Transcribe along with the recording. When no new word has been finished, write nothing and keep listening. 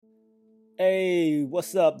Hey,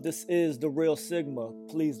 what's up? This is The Real Sigma.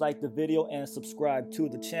 Please like the video and subscribe to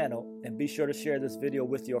the channel, and be sure to share this video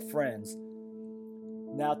with your friends.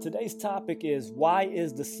 Now, today's topic is, why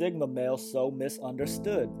is the Sigma male so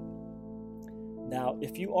misunderstood? Now,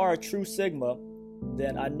 if you are a true Sigma,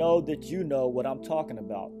 then I know that you know what I'm talking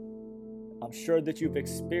about. I'm sure that you've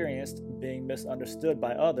experienced being misunderstood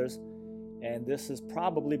by others, and this has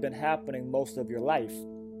probably been happening most of your life.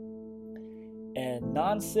 And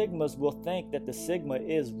non-Sigmas will think that the Sigma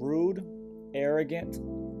is rude, arrogant,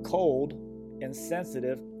 cold,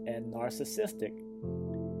 insensitive, and narcissistic.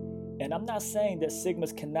 And I'm not saying that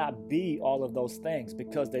Sigmas cannot be all of those things,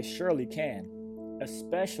 because they surely can,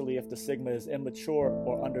 especially if the Sigma is immature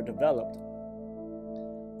or underdeveloped.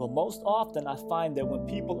 But most often I find that when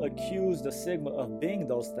people accuse the Sigma of being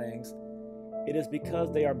those things, it is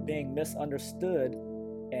because they are being misunderstood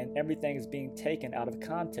and everything is being taken out of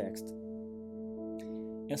context.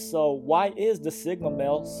 And so, why is the Sigma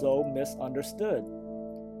male so misunderstood?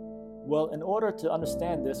 Well, in order to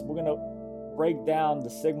understand this, we're going to break down the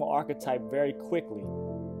Sigma archetype very quickly.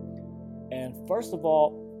 And first of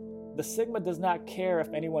all, the Sigma does not care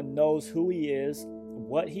if anyone knows who he is,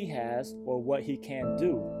 what he has, or what he can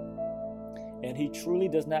do. And he truly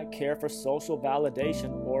does not care for social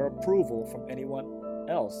validation or approval from anyone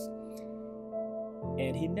else.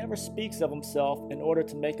 And he never speaks of himself in order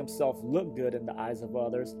to make himself look good in the eyes of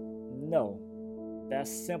others. No,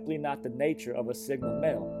 that's simply not the nature of a Sigma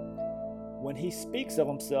male. When he speaks of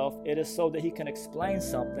himself, it is so that he can explain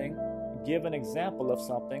something, give an example of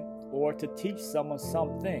something, or to teach someone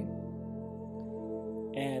something.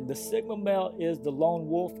 And the Sigma male is the lone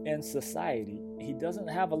wolf in society. He doesn't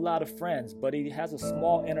have a lot of friends, but he has a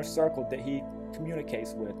small inner circle that he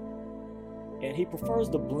communicates with. And he prefers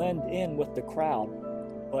to blend in with the crowd,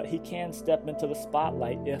 but he can step into the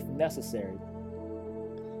spotlight if necessary.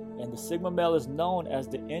 And the Sigma male is known as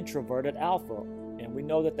the introverted alpha, and we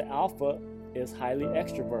know that the alpha is highly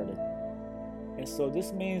extroverted. And so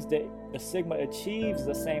this means that the Sigma achieves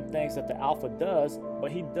the same things that the alpha does,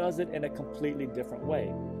 but he does it in a completely different way.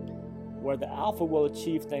 Where the alpha will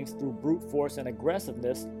achieve things through brute force and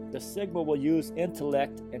aggressiveness, the Sigma will use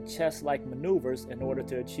intellect and chess-like maneuvers in order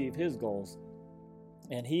to achieve his goals.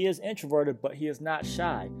 And he is introverted, but he is not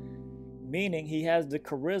shy, meaning he has the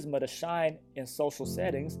charisma to shine in social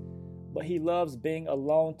settings, but he loves being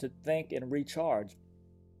alone to think and recharge.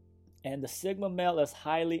 And the Sigma male is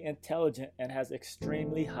highly intelligent and has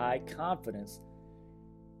extremely high confidence.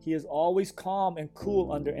 He is always calm and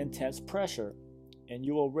cool under intense pressure, and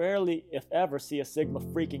you will rarely, if ever, see a Sigma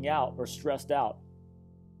freaking out or stressed out.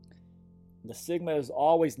 The Sigma is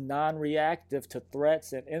always non-reactive to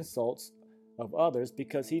threats and insults of others,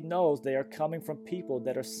 because he knows they are coming from people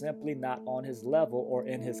that are simply not on his level or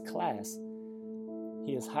in his class.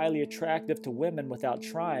 He is highly attractive to women without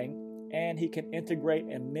trying, and he can integrate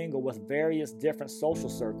and mingle with various different social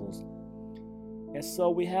circles. And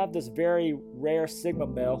so we have this very rare Sigma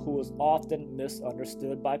male who is often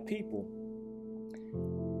misunderstood by people.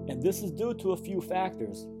 And this is due to a few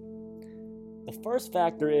factors. The first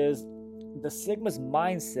factor is the Sigma's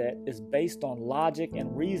mindset is based on logic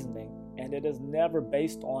and reasoning, and it is never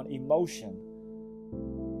based on emotion.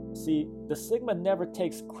 See, the Sigma never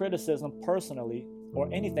takes criticism personally, or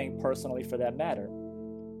anything personally for that matter.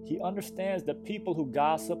 He understands that people who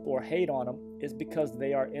gossip or hate on him is because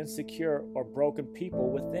they are insecure or broken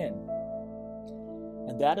people within.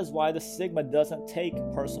 And that is why the Sigma doesn't take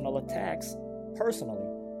personal attacks personally.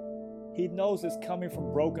 He knows it's coming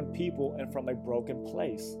from broken people and from a broken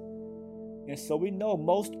place. And so we know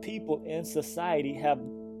most people in society have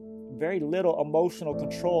very little emotional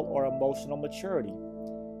control or emotional maturity.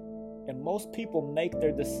 And most people make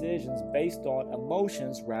their decisions based on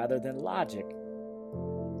emotions rather than logic.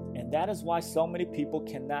 And that is why so many people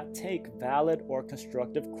cannot take valid or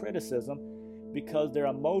constructive criticism, because their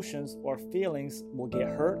emotions or feelings will get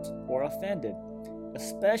hurt or offended,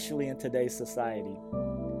 especially in today's society.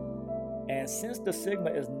 And since the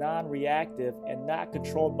Sigma is non-reactive and not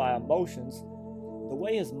controlled by emotions, the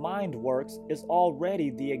way his mind works is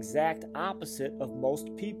already the exact opposite of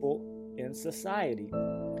most people in society.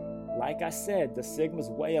 Like I said, the Sigma's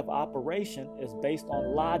way of operation is based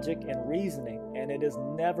on logic and reasoning, and it is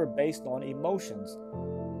never based on emotions.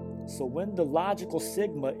 So when the logical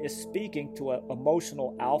Sigma is speaking to an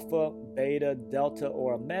emotional alpha, beta, delta,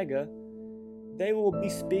 or omega, they will be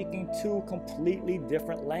speaking two completely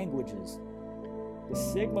different languages. The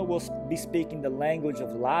Sigma will be speaking the language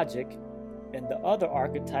of logic, and the other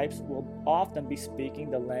archetypes will often be speaking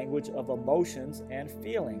the language of emotions and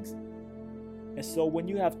feelings. And so when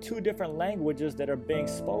you have two different languages that are being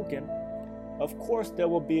spoken, of course there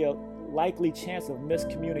will be a likely chance of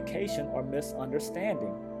miscommunication or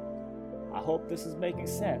misunderstanding. I hope this is making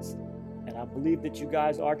sense, and I believe that you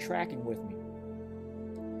guys are tracking with me.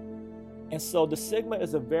 And so the Sigma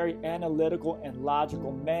is a very analytical and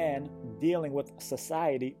logical man dealing with a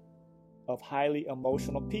society of highly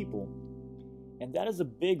emotional people. And that is a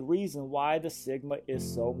big reason why the Sigma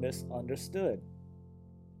is so misunderstood.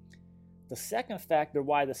 The second factor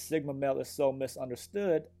why the Sigma male is so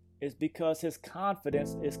misunderstood is because his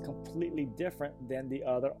confidence is completely different than the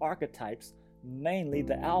other archetypes, mainly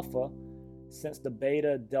the Alpha, since the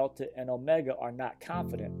Beta, Delta, and Omega are not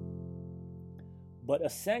confident. But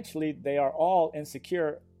essentially, they are all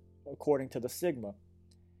insecure according to the Sigma.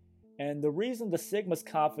 And the reason the Sigma's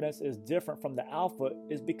confidence is different from the Alpha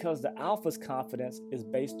is because the Alpha's confidence is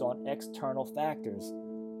based on external factors.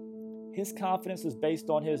 His confidence is based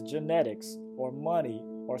on his genetics, or money,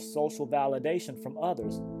 or social validation from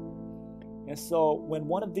others. And so when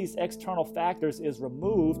one of these external factors is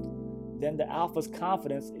removed, then the Alpha's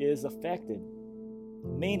confidence is affected,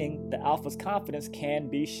 meaning the Alpha's confidence can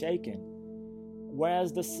be shaken.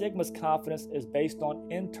 Whereas the Sigma's confidence is based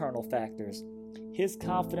on internal factors. His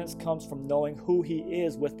confidence comes from knowing who he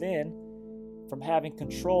is within, from having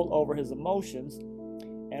control over his emotions,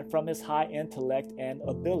 and from his high intellect and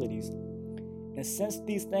abilities. And since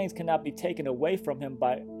these things cannot be taken away from him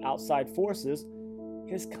by outside forces,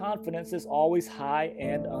 his confidence is always high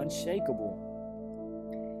and unshakable.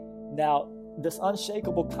 Now, this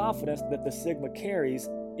unshakable confidence that the Sigma carries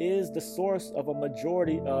is the source of a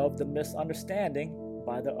majority of the misunderstanding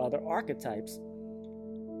by the other archetypes.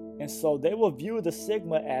 And so they will view the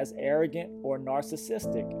Sigma as arrogant or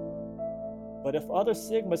narcissistic. But if other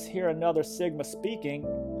Sigmas hear another Sigma speaking,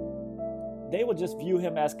 they will just view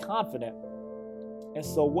him as confident. And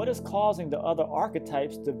so what is causing the other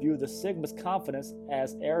archetypes to view the Sigma's confidence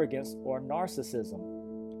as arrogance or narcissism?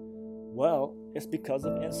 Well, it's because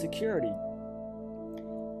of insecurity.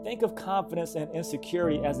 Think of confidence and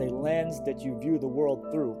insecurity as a lens that you view the world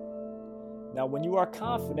through. Now, when you are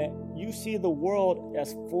confident, you see the world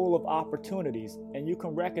as full of opportunities, and you can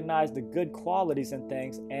recognize the good qualities in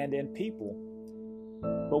things and in people.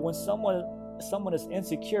 But when someone is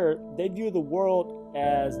insecure, they view the world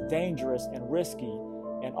as dangerous and risky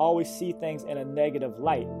and always see things in a negative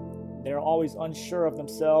light. They're always unsure of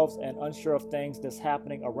themselves and unsure of things that's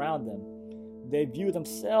happening around them. They view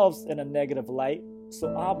themselves in a negative light,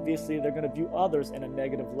 so obviously they're going to view others in a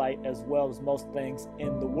negative light as well as most things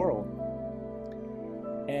in the world.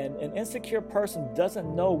 And an insecure person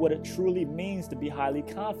doesn't know what it truly means to be highly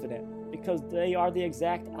confident because they are the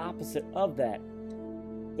exact opposite of that.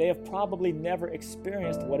 They have probably never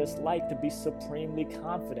experienced what it's like to be supremely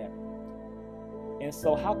confident. And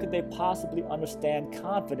so how could they possibly understand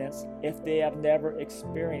confidence if they have never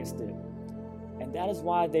experienced it? And that is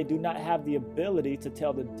why they do not have the ability to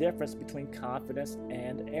tell the difference between confidence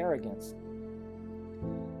and arrogance.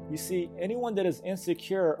 You see, anyone that is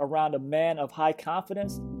insecure around a man of high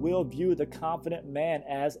confidence will view the confident man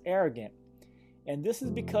as arrogant. And this is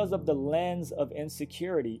because of the lens of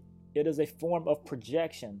insecurity. It is a form of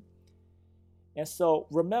projection. And so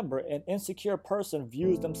remember, an insecure person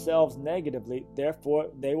views themselves negatively, therefore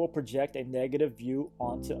they will project a negative view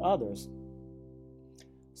onto others.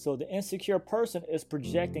 So the insecure person is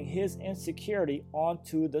projecting his insecurity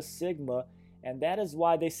onto the Sigma, and that is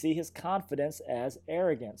why they see his confidence as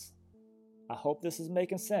arrogance. I hope this is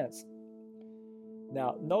making sense.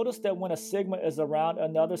 Now, notice that when a Sigma is around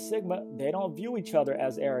another Sigma, they don't view each other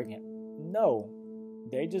as arrogant. No,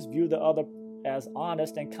 they just view the other as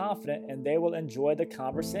honest and confident, and they will enjoy the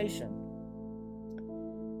conversation.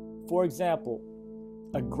 For example,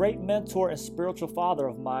 a great mentor and spiritual father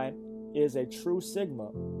of mine is a true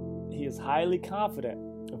Sigma. He is highly confident,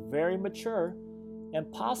 very mature,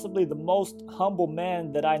 and possibly the most humble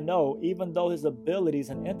man that I know, even though his abilities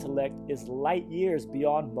and intellect is light years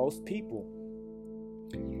beyond most people.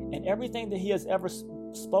 And everything that he has ever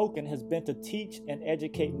spoken has been to teach and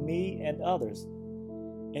educate me and others.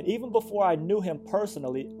 And even before I knew him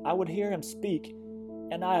personally, I would hear him speak,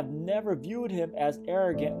 and I have never viewed him as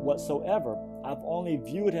arrogant whatsoever. I've only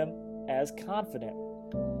viewed him as confident.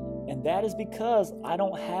 And that is because I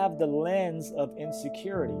don't have the lens of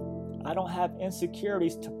insecurity. I don't have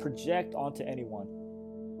insecurities to project onto anyone.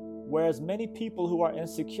 Whereas many people who are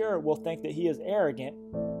insecure will think that he is arrogant,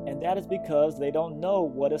 and that is because they don't know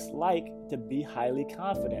what it's like to be highly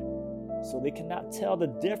confident. So they cannot tell the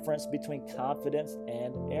difference between confidence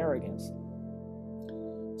and arrogance.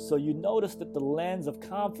 So you notice that the lens of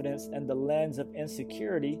confidence and the lens of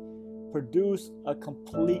insecurity produce a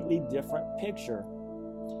completely different picture.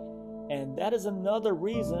 And that is another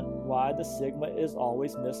reason why the Sigma is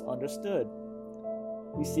always misunderstood.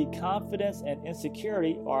 You see, confidence and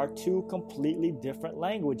insecurity are two completely different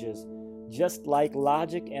languages, just like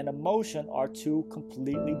logic and emotion are two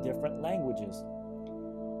completely different languages.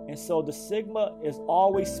 And so the Sigma is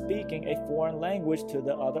always speaking a foreign language to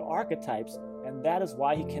the other archetypes, and that is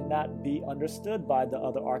why he cannot be understood by the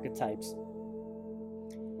other archetypes.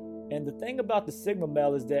 And the thing about the Sigma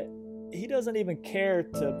male is that he doesn't even care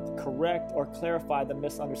to correct or clarify the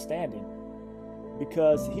misunderstanding,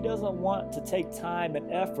 because he doesn't want to take time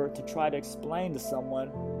and effort to try to explain to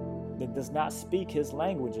someone that does not speak his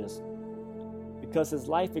languages, because his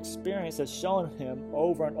life experience has shown him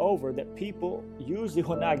over and over that people usually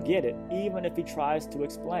will not get it, even if he tries to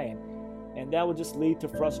explain, and that will just lead to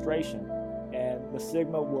frustration, and the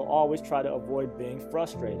Sigma will always try to avoid being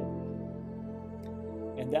frustrated.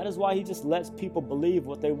 And that is why he just lets people believe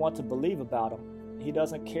what they want to believe about him. He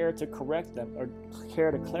doesn't care to correct them or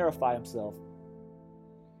care to clarify himself.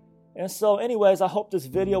 And so anyways, I hope this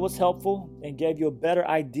video was helpful and gave you a better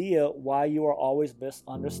idea why you are always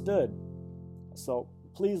misunderstood. So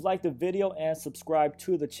please like the video and subscribe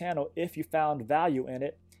to the channel if you found value in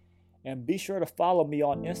it. And be sure to follow me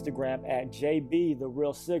on Instagram at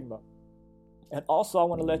JBTheRealSigma. And also, I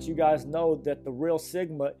want to let you guys know that The Real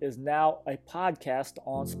Sigma is now a podcast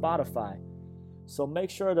on Spotify. So make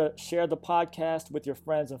sure to share the podcast with your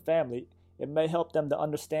friends and family. It may help them to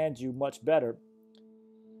understand you much better.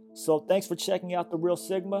 So thanks for checking out The Real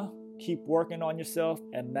Sigma. Keep working on yourself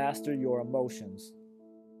and master your emotions.